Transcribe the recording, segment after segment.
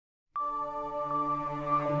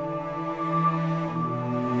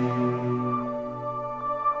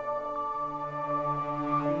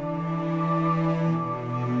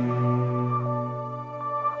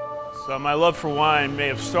My love for wine may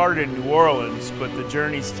have started in New Orleans, but the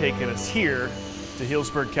journey's taken us here to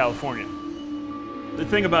Healdsburg, California. The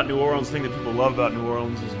thing about New Orleans, the thing that people love about New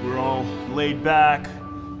Orleans is we're all laid back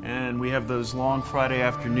and we have those long Friday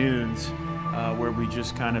afternoons where we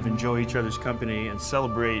just kind of enjoy each other's company and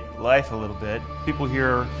celebrate life a little bit. People here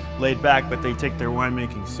are laid back, but they take their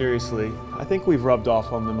winemaking seriously. I think we've rubbed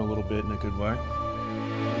off on them a little bit in a good way.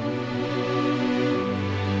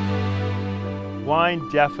 Wine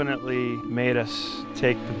definitely made us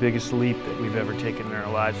take the biggest leap that we've ever taken in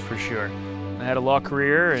our lives, for sure. I had a law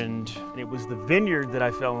career, and it was the vineyard that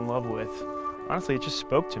I fell in love with. Honestly, it just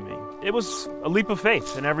spoke to me. It was a leap of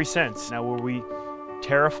faith in every sense. Now, were we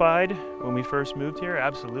terrified when we first moved here?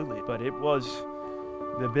 Absolutely. But it was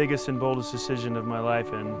the biggest and boldest decision of my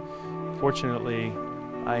life, and fortunately,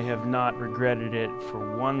 I have not regretted it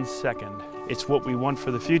for 1 second. It's what we want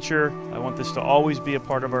for the future. I want this to always be a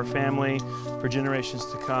part of our family for generations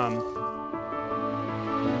to come.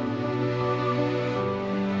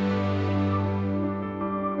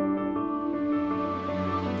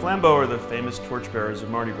 Flambeaux are the famous torchbearers of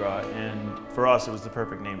Mardi Gras, and for us it was the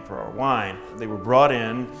perfect name for our wine. They were brought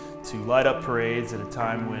in to light up parades at a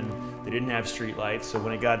time when they didn't have street lights, so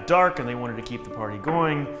when it got dark and they wanted to keep the party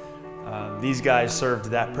going, these guys served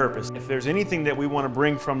that purpose. If there's anything that we want to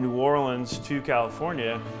bring from New Orleans to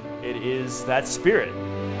California, it is that spirit.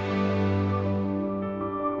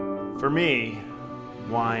 For me,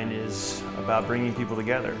 wine is about bringing people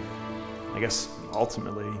together. I guess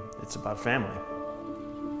ultimately it's about family.